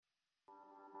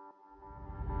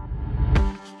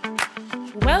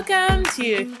Welcome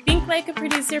to Think Like a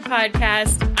Producer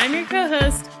podcast. I'm your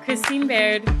co-host, Christine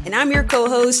Baird. And I'm your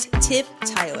co-host, Tiff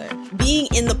Tyler. Being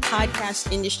in the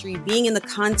podcast industry, being in the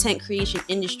content creation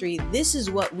industry, this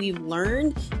is what we've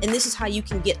learned, and this is how you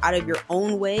can get out of your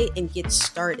own way and get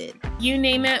started. You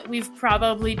name it, we've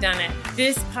probably done it.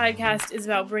 This podcast is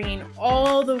about bringing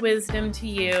all the wisdom to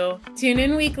you. Tune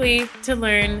in weekly to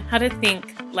learn how to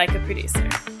think like a producer.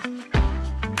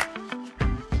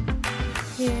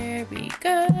 Here we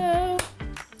go.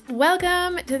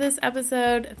 Welcome to this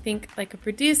episode of Think Like a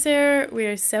Producer. We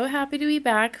are so happy to be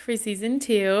back for season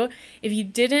 2. If you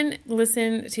didn't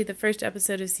listen to the first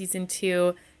episode of season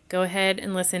 2, go ahead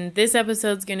and listen. This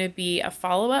episode's going to be a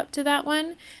follow-up to that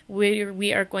one, where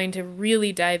we are going to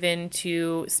really dive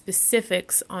into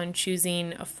specifics on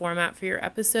choosing a format for your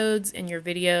episodes and your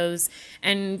videos,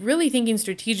 and really thinking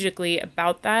strategically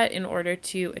about that in order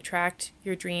to attract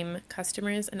your dream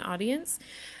customers and audience.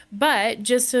 But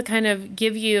just to kind of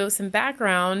give you some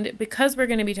background, because we're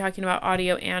going to be talking about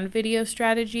audio and video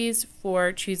strategies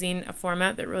for choosing a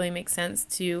format that really makes sense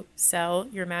to sell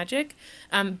your magic,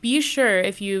 be sure,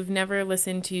 if you've never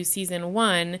listened to season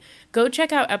 1, go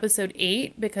check out episode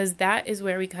 8, because that is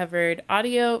where we covered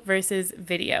audio versus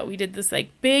video. We did this like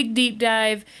big deep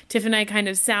dive. Tiff and I kind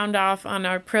of sound off on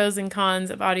our pros and cons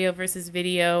of audio versus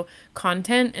video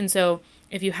content. And so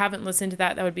if you haven't listened to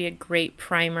that, that would be a great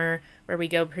primer where we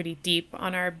go pretty deep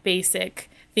on our basic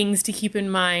things to keep in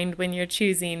mind when you're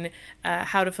choosing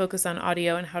how to focus on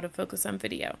audio and how to focus on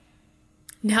video.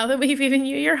 Now that we've given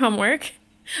you your homework,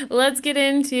 let's get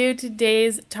into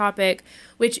today's topic,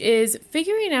 which is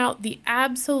figuring out the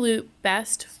absolute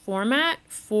best format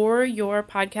for your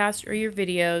podcast or your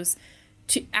videos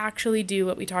to actually do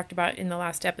what we talked about in the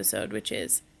last episode, which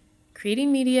is creating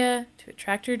media to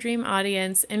attract your dream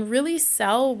audience and really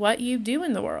sell what you do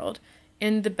in the world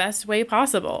in the best way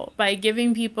possible by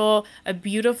giving people a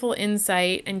beautiful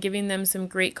insight and giving them some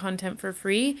great content for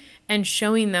free and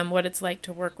showing them what it's like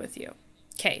to work with you.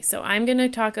 Okay, so I'm going to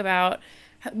talk about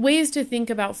ways to think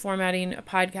about formatting a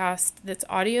podcast that's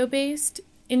audio-based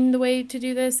in the way to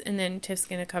do this, and then Tiff's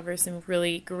going to cover some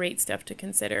really great stuff to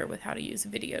consider with how to use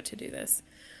video to do this.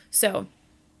 So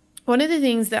one of the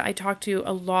things that I talk to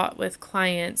a lot with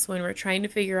clients when we're trying to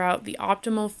figure out the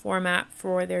optimal format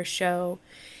for their show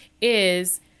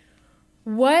is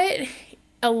what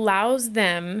allows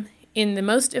them in the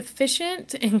most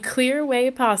efficient and clear way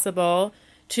possible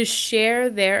to share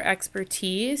their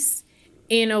expertise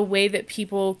in a way that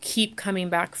people keep coming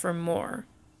back for more.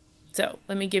 So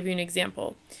let me give you an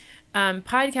example.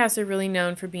 Podcasts are really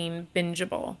known for being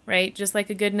bingeable, right? Just like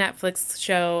a good Netflix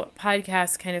show,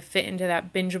 podcasts kind of fit into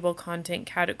that bingeable content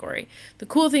category. The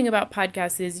cool thing about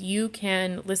podcasts is you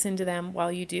can listen to them while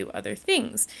you do other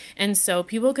things. And so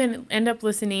people can end up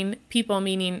listening, people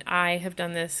meaning I have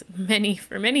done this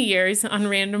for many years on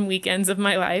random weekends of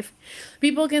my life.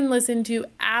 People can listen to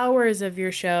hours of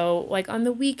your show, like on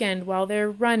the weekend while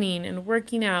they're running and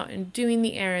working out and doing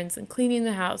the errands and cleaning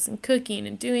the house and cooking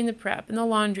and doing the prep and the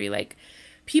laundry. Like,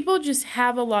 people just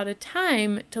have a lot of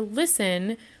time to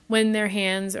listen when their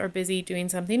hands are busy doing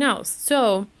something else.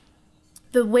 So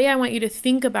the way I want you to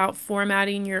think about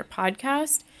formatting your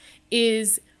podcast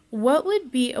is, what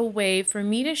would be a way for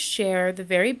me to share the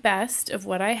very best of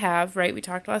what I have, right? We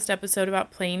talked last episode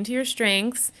about playing to your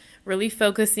strengths, really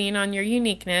focusing on your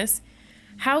uniqueness.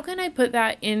 How can I put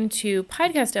that into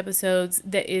podcast episodes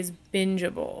that is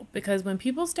bingeable? Because when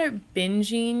people start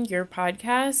binging your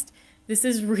podcast, this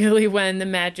is really when the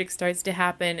magic starts to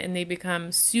happen and they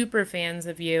become super fans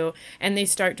of you and they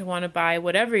start to want to buy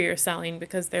whatever you're selling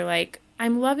because they're like,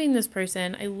 I'm loving this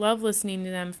person. I love listening to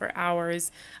them for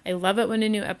hours. I love it when a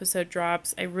new episode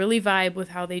drops. I really vibe with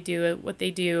how they do it, what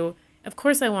they do. Of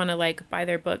course, I want to like buy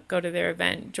their book, go to their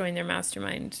event, join their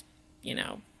mastermind,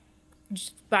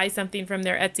 just buy something from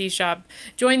their Etsy shop,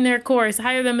 join their course,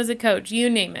 hire them as a coach, you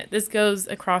name it. This goes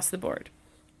across the board.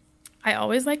 I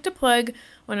always like to plug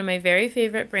one of my very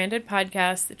favorite branded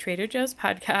podcasts, the Trader Joe's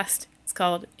podcast. It's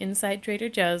called Inside Trader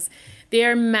Joe's. They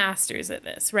are masters at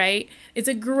this, right? It's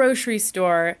a grocery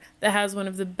store that has one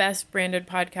of the best branded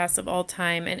podcasts of all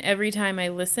time. And every time I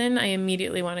listen, I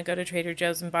immediately want to go to Trader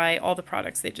Joe's and buy all the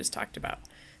products they just talked about.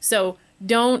 So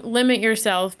don't limit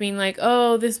yourself being like,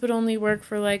 oh, this would only work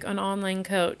for like an online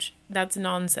coach. That's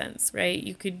nonsense, right?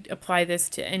 You could apply this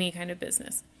to any kind of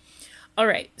business. All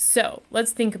right, so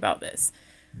let's think about this.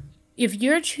 If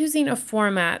you're choosing a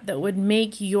format that would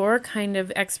make your kind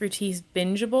of expertise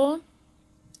bingeable,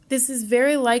 this is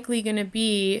very likely going to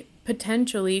be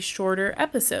potentially shorter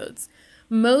episodes.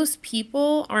 Most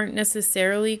people aren't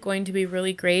necessarily going to be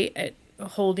really great at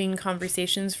holding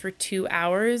conversations for 2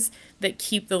 hours that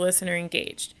keep the listener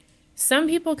engaged. Some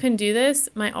people can do this.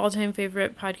 My all-time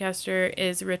favorite podcaster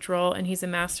is Rich Roll, and he's a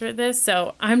master at this.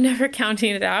 So I'm never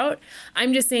counting it out.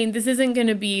 I'm just saying this isn't going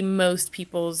to be most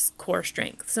people's core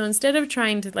strength. So instead of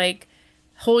trying to like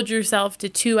hold yourself to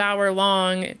 2-hour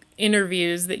long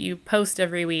interviews that you post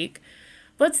every week,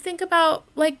 let's think about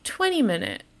like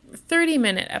 20-minute,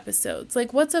 30-minute episodes.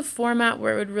 Like what's a format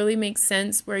where it would really make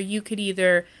sense where you could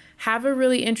either have a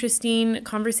really interesting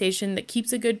conversation that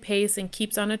keeps a good pace and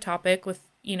keeps on a topic with,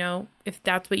 you know, if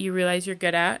that's what you realize you're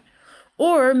good at.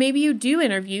 Or maybe you do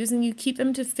interviews and you keep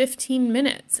them to 15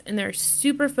 minutes and they're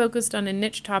super focused on a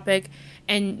niche topic,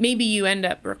 and maybe you end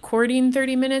up recording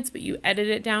 30 minutes, but you edit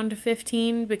it down to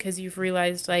 15 because you've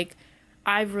realized like,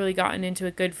 I've really gotten into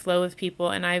a good flow with people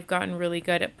and I've gotten really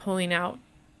good at pulling out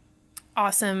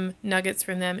awesome nuggets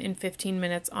from them in 15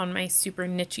 minutes on my super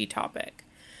niche topic.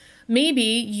 Maybe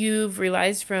you've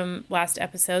realized from last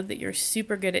episode that you're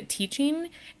super good at teaching.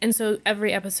 And so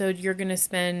every episode you're going to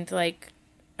spend like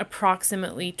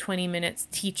approximately 20 minutes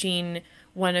teaching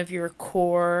one of your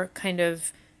core kind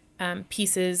of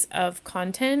pieces of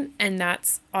content. And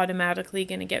that's automatically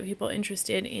going to get people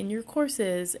interested in your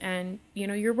courses and, you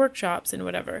know, your workshops and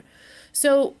whatever.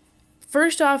 So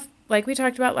first off, like we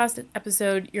talked about last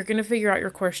episode, you're going to figure out your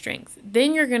core strength.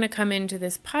 Then you're going to come into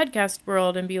this podcast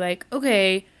world and be like,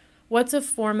 okay, what's a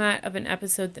format of an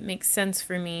episode that makes sense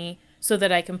for me so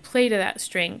that I can play to that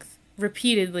strength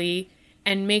repeatedly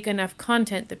and make enough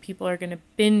content that people are going to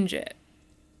binge it?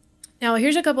 Now,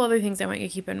 here's a couple other things I want you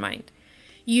to keep in mind.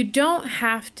 You don't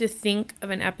have to think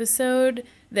of an episode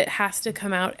that has to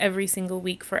come out every single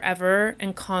week forever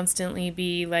and constantly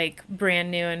be like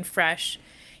brand new and fresh.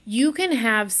 You can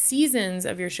have seasons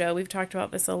of your show. We've talked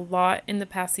about this a lot in the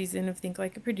past season of Think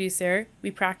Like a Producer. We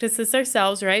practiced this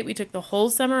ourselves, right? We took the whole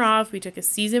summer off. We took a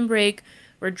season break.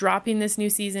 We're dropping this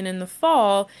new season in the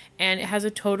fall, and it has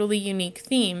a totally unique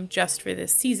theme just for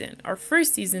this season. Our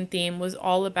first season theme was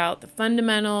all about the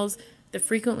fundamentals, the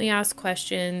frequently asked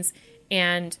questions,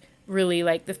 and really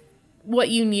like what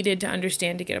you needed to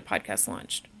understand to get a podcast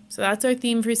launched. So that's our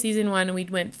theme for season 1, and we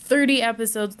went 30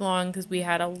 episodes long because we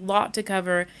had a lot to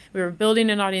cover. We were building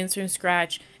an audience from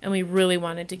scratch, and we really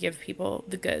wanted to give people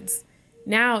the goods.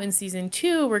 Now in season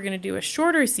 2, we're going to do a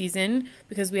shorter season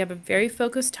because we have a very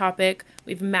focused topic.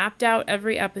 We've mapped out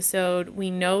every episode. We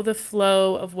know the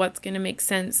flow of what's going to make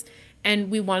sense,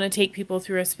 and we want to take people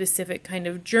through a specific kind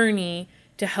of journey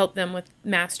to help them with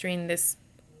mastering this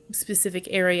specific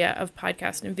area of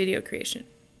podcast and video creation.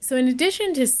 So in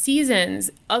addition to seasons,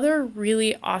 other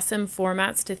really awesome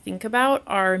formats to think about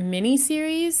are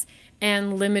mini-series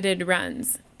and limited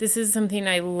runs. This is something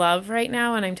I love right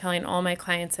now and I'm telling all my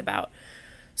clients about.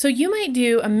 So you might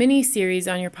do a mini-series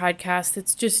on your podcast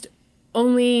that's just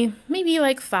only maybe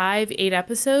like 5-8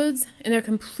 episodes, and they're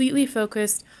completely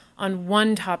focused on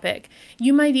one topic.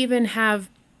 You might even have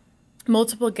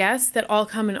multiple guests that all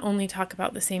come and only talk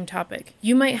about the same topic.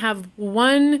 You might have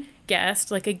one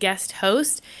guest, like a guest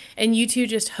host, and you two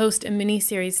just host a mini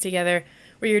series together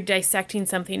where you're dissecting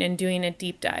something and doing a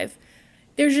deep dive.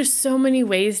 There's just so many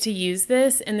ways to use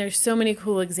this, and there's so many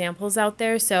cool examples out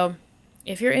there. So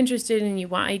if you're interested and you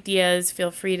want ideas,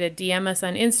 feel free to DM us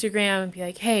on Instagram and be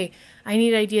like, hey, I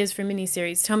need ideas for mini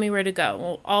series. Tell me where to go.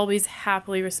 We'll always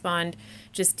happily respond.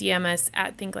 Just DM us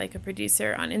at Think Like a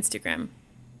Producer on Instagram.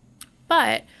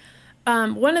 But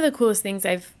one of the coolest things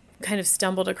I've kind of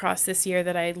stumbled across this year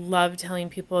that I love telling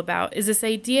people about is this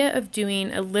idea of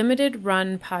doing a limited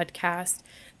run podcast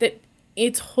that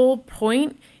its whole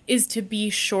point is to be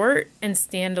short and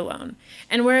standalone.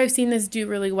 And where I've seen this do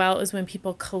really well is when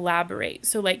people collaborate.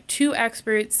 So like two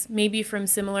experts, maybe from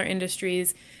similar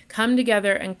industries, come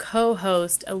together and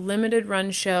co-host a limited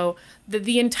run show that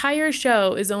the entire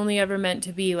show is only ever meant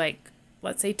to be like,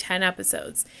 let's say 10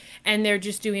 episodes. And they're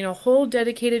just doing a whole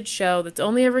dedicated show that's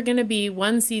only ever going to be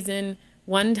one season,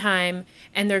 one time,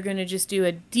 and they're going to just do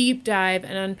a deep dive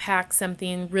and unpack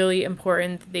something really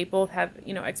important that they both have,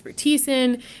 expertise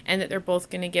in, and that they're both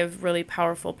going to give really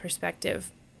powerful perspective.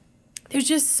 There's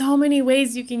just so many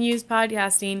ways you can use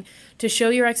podcasting to show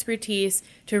your expertise,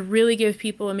 to really give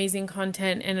people amazing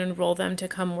content and enroll them to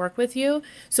come work with you.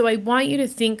 So I want you to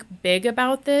think big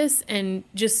about this and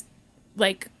just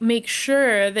make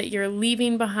sure that you're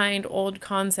leaving behind old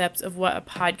concepts of what a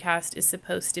podcast is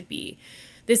supposed to be.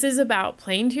 This is about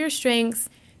playing to your strengths,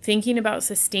 thinking about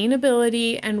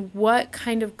sustainability, and what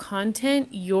kind of content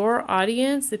your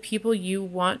audience, the people you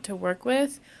want to work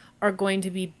with, are going to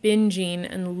be binging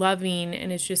and loving,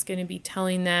 and it's just going to be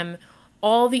telling them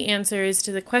all the answers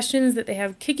to the questions that they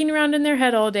have kicking around in their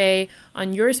head all day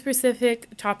on your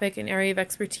specific topic and area of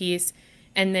expertise.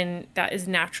 And then that is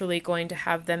naturally going to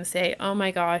have them say, oh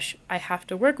my gosh, I have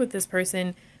to work with this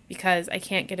person because I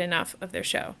can't get enough of their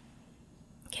show.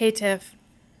 Okay, Tiff,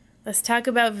 let's talk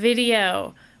about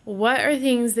video. What are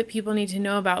things that people need to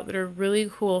know about that are really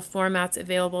cool formats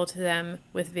available to them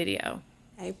with video?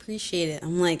 I appreciate it.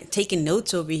 I'm like taking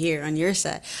notes over here on your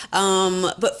side.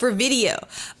 But for video,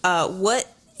 what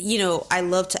I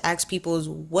love to ask people is,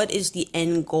 what is the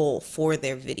end goal for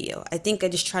their video? I think I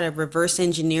just try to reverse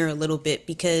engineer a little bit,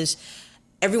 because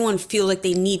everyone feels like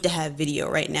they need to have video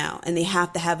right now, and they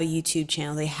have to have a YouTube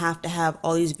channel. They have to have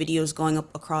all these videos going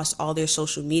up across all their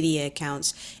social media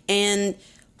accounts. And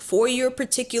for your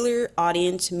particular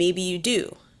audience, maybe you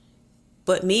do,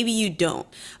 but maybe you don't.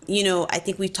 I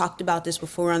think we've talked about this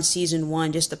before on season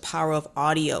 1, just the power of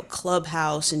audio,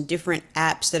 Clubhouse, and different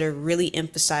apps that are really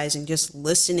emphasizing just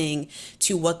listening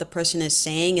to what the person is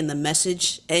saying and the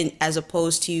message, and as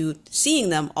opposed to seeing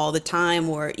them all the time,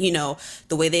 or,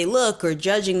 the way they look, or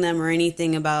judging them, or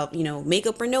anything about,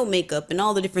 makeup or no makeup, and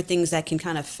all the different things that can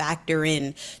kind of factor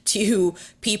in to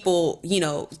people,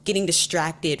 getting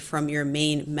distracted from your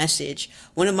main message.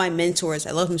 One of my mentors,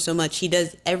 I love him so much. He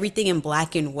does everything in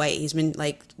black and white. He's been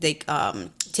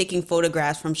taking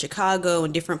photographs from Chicago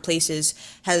and different places,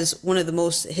 has one of the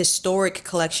most historic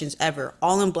collections ever,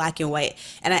 all in black and white.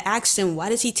 And I asked him, why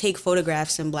does he take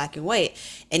photographs in black and white?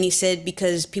 And he said,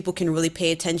 because people can really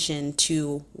pay attention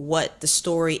to what the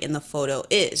story in the photo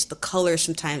is. The colors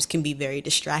sometimes can be very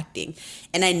distracting.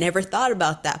 And I never thought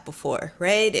about that before,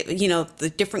 right?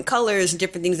 The different colors and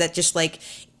different things that just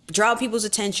draw people's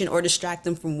attention or distract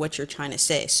them from what you're trying to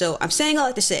say. So I'm saying all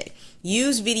that to say,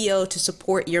 use video to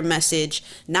support your message,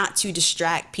 not to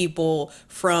distract people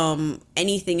from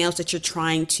anything else that you're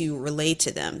trying to relay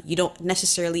to them. You don't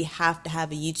necessarily have to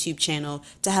have a YouTube channel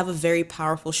to have a very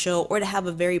powerful show or to have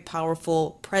a very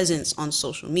powerful presence on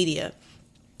social media.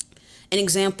 An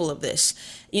example of this,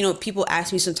 people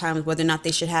ask me sometimes whether or not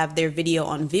they should have their video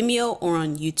on Vimeo or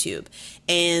on YouTube.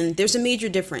 And there's a major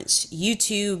difference.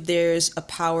 YouTube, there's a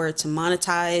power to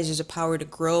monetize, there's a power to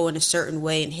grow in a certain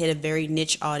way and hit a very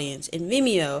niche audience. In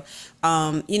Vimeo,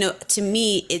 to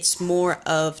me, it's more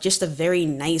of just a very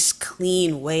nice,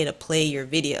 clean way to play your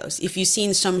videos. If you've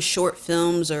seen some short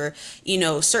films or,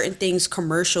 certain things,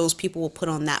 commercials people will put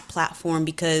on that platform,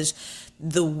 because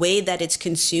the way that it's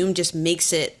consumed just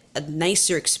makes it a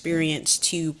nicer experience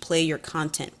to play your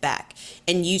content back.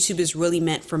 And YouTube is really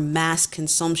meant for mass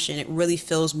consumption. It really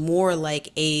feels more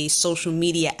like a social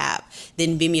media app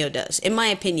than Vimeo does, in my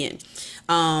opinion.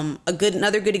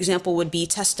 Another good example would be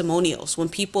testimonials. When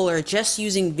people are just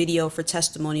using video for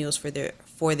testimonials for their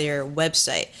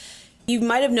website. You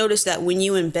might have noticed that when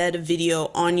you embed a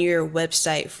video on your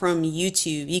website from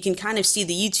YouTube, you can kind of see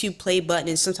the YouTube play button,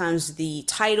 and sometimes the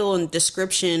title and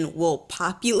description will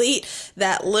populate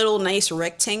that little nice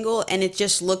rectangle, and it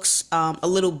just looks a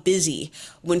little busy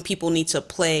when people need to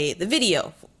play the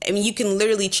video. I mean, you can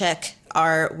literally check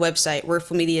our website,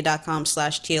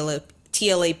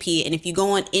 wordfulmedia.com/TLAP. And if you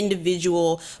go on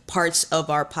individual parts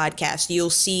of our podcast, you'll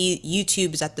see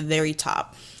YouTube is at the very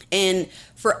top. And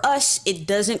for us, it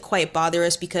doesn't quite bother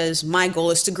us, because my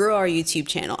goal is to grow our YouTube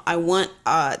channel. I want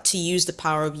to use the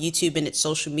power of YouTube and its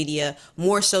social media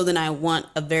more so than I want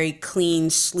a very clean,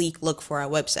 sleek look for our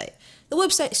website. The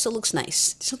website still looks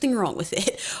nice. There's nothing wrong with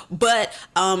it. But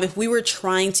if we were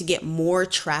trying to get more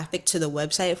traffic to the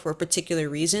website for a particular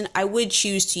reason, I would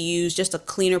choose to use just a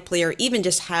cleaner play, or even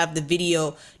just have the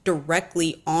video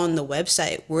directly on the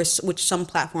website, which some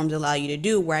platforms allow you to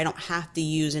do, where I don't have to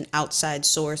use an outside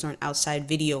source or an outside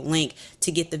video link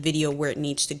to get the video where it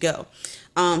needs to go.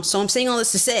 So I'm saying all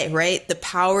this to say, right, the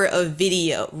power of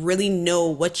video. Really know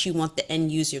what you want the end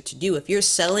user to do. If you're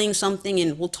selling something,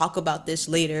 and we'll talk about this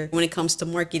later when it comes to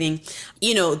marketing,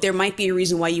 there might be a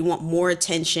reason why you want more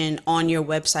attention on your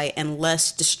website and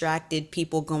less distracted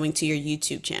people going to your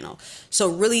YouTube channel. So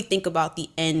really think about the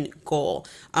end goal.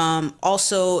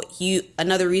 Also,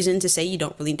 another reason to say you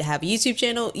don't really need to have a YouTube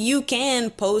channel, you can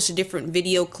post different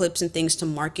video clips and things to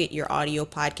market your audio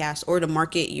podcast or to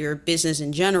market your business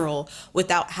in general,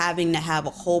 without having to have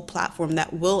a whole platform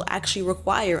that will actually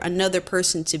require another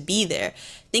person to be there.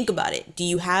 Think about it. Do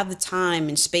you have the time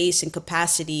and space and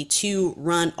capacity to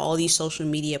run all these social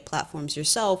media platforms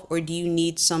yourself, or do you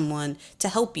need someone to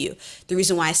help you? The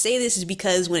reason why I say this is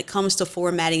because when it comes to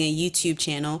formatting a YouTube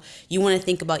channel, you want to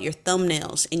think about your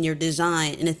thumbnails and your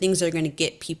design and the things that are going to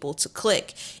get people to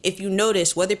click. If you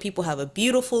notice, whether people have a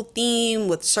beautiful theme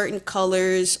with certain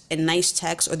colors and nice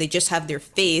text, or they just have their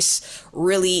face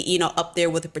really, up there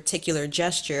with a particular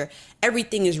gesture,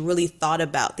 everything is really thought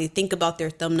about. They think about their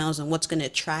thumbnails and what's going to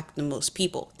attract the most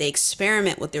people. They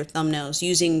experiment with their thumbnails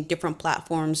using different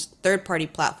platforms, third-party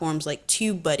platforms like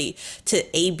TubeBuddy,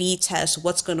 to A/B test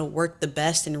what's going to work the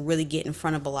best and really get in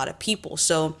front of a lot of people.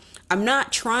 So I'm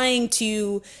not trying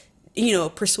to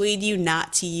persuade you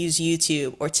not to use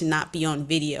YouTube or to not be on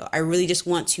video. I really just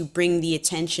want to bring the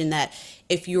attention that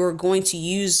if you're going to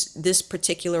use this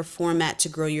particular format to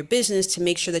grow your business, to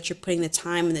make sure that you're putting the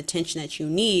time and the attention that you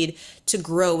need to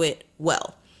grow it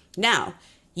well. Now,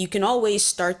 you can always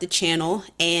start the channel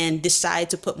and decide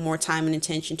to put more time and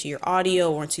attention to your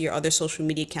audio or to your other social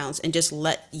media accounts and just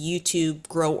let YouTube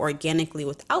grow organically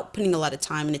without putting a lot of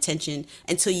time and attention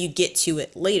until you get to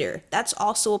it later. That's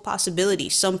also a possibility.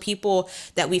 Some people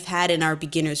that we've had in our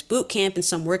beginners bootcamp and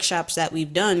some workshops that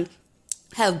we've done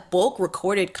have bulk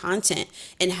recorded content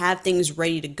and have things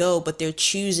ready to go, but they're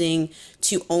choosing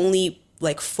to only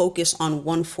focus on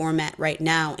one format right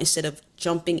now instead of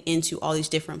jumping into all these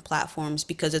different platforms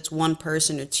because it's one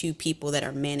person or two people that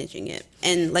are managing it.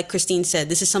 And like Christine said,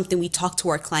 this is something we talk to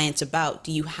our clients about.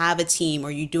 Do you have a team?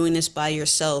 Are you doing this by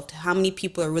yourself? How many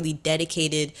people are really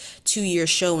dedicated to your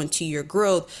show and to your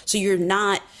growth? So you're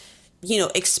not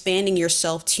expanding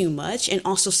yourself too much and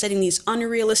also setting these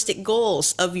unrealistic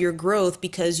goals of your growth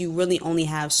because you really only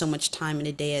have so much time in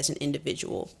a day as an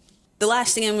individual. The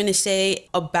last thing I'm going to say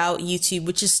about YouTube,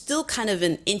 which is still kind of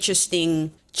an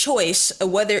interesting choice,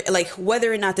 whether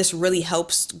or not this really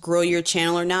helps grow your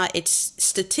channel or not, it's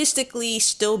statistically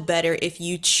still better if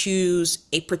you choose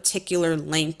a particular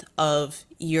length of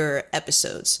your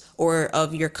episodes or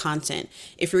of your content.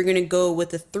 If you're going to go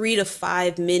with a 3 to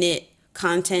 5 minute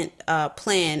content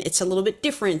plan, it's a little bit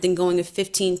different than going to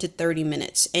 15 to 30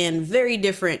 minutes and very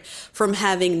different from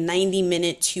having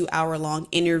 90-minute, 2-hour-long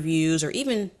interviews, or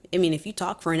even, if you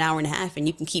talk for an hour and a half and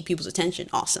you can keep people's attention,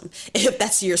 awesome. If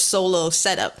that's your solo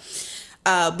setup.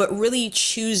 But really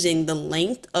choosing the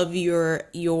length of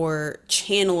your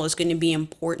channel is going to be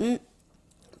important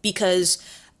because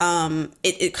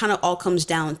it kind of all comes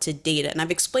down to data. And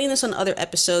I've explained this on other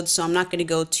episodes, so I'm not going to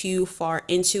go too far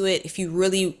into it. If you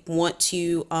really want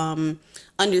to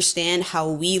understand how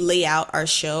we lay out our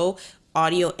show,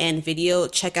 audio and video,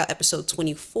 check out episode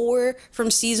 24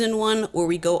 from season 1, where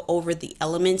we go over the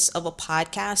elements of a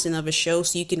podcast and of a show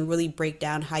so you can really break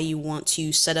down how you want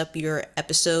to set up your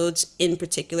episodes in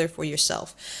particular for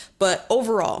yourself. But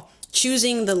overall,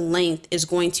 choosing the length is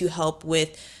going to help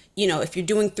with, if you're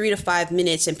doing 3 to 5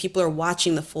 minutes and people are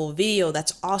watching the full video,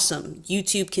 that's awesome.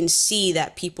 YouTube can see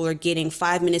that people are getting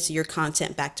 5 minutes of your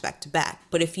content back to back to back.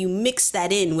 But if you mix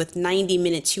that in with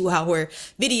 90-minute, 2-hour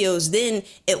videos, then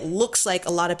it looks like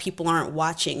a lot of people aren't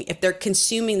watching. If they're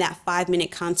consuming that 5-minute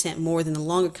content more than the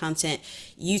longer content,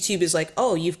 YouTube is like,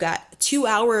 oh, you've got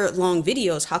 2-hour-long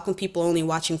videos. How come people are only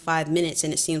watching 5 minutes?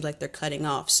 And it seems like they're cutting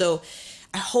off. So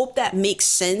I hope that makes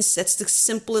sense. That's the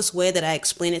simplest way that I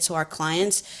explain it to our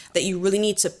clients, that you really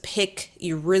need to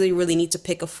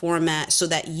pick a format so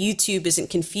that YouTube isn't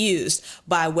confused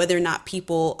by whether or not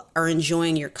people are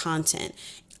enjoying your content.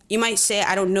 You might say,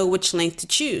 I don't know which length to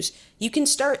choose. You can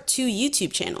start 2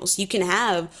 YouTube channels. You can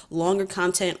have longer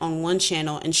content on one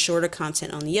channel and shorter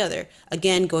content on the other.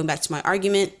 Again, going back to my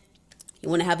argument, you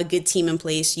want to have a good team in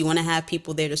place. You want to have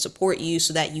people there to support you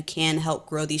so that you can help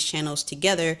grow these channels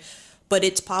together. But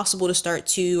it's possible to start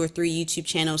 2 or 3 YouTube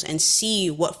channels and see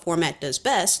what format does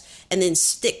best and then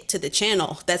stick to the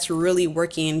channel that's really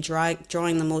working and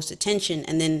drawing the most attention.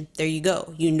 And then there you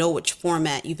go. You know which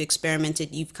format you've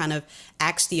experimented. You've kind of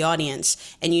asked the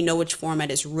audience and you know which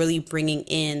format is really bringing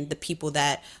in the people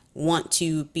that want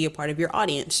to be a part of your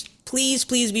audience. Please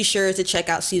be sure to check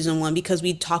out season 1 because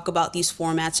we talk about these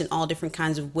formats in all different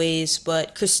kinds of ways.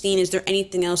 But Christine, is there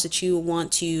anything else that you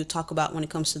want to talk about when it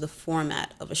comes to the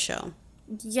format of a show?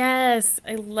 Yes,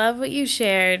 I love what you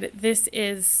shared. This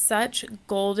is such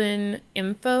golden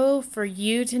info for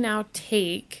you to now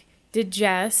take,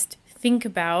 digest, think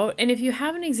about. And if you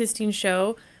have an existing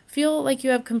show, feel like you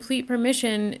have complete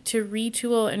permission to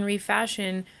retool and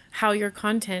refashion how your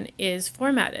content is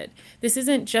formatted. This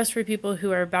isn't just for people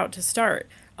who are about to start.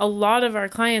 A lot of our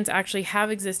clients actually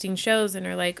have existing shows and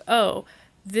are like, oh,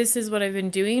 this is what I've been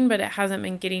doing, but it hasn't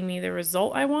been getting me the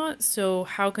result I want. So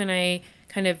how can I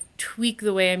kind of tweak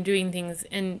the way I'm doing things?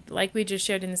 And like we just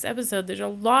shared in this episode, there's a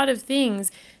lot of things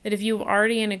that if you're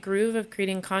already in a groove of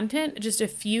creating content, just a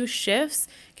few shifts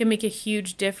can make a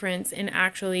huge difference in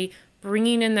actually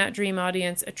bringing in that dream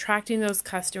audience, attracting those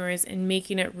customers, and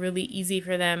making it really easy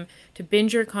for them to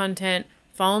binge your content,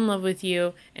 fall in love with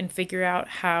you, and figure out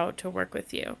how to work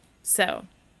with you. So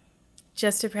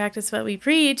just to practice what we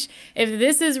preach, if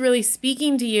this is really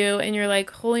speaking to you and you're like,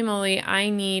 holy moly, I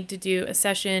need to do a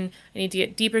session, I need to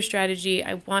get deeper strategy,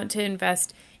 I want to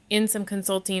invest in some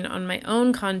consulting on my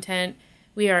own content,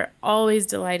 we are always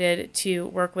delighted to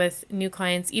work with new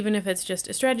clients, even if it's just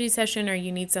a strategy session or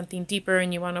you need something deeper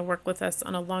and you want to work with us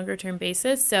on a longer term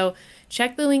basis. So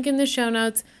check the link in the show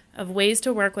notes of ways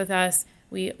to work with us.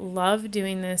 We love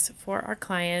doing this for our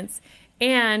clients.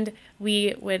 And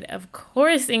we would, of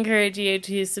course, encourage you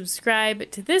to subscribe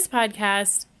to this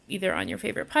podcast, either on your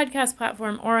favorite podcast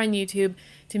platform or on YouTube,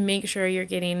 to make sure you're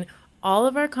getting all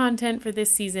of our content for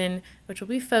this season, which will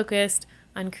be focused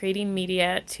on creating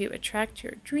media to attract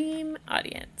your dream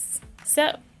audience.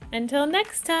 So until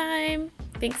next time,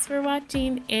 thanks for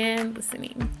watching and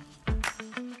listening.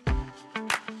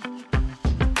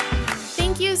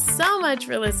 Thank you so much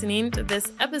for listening to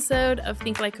this episode of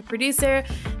Think Like a Producer.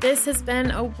 This has been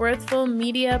a Worthful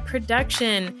Media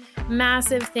production.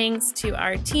 Massive thanks to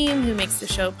our team who makes the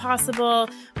show possible,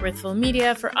 Worthful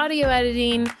Media for audio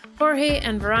editing, Jorge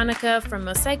and Veronica from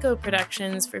Mosaico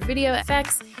Productions for video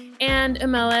effects, and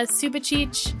Amela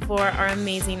Subachich for our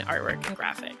amazing artwork and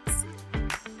graphics.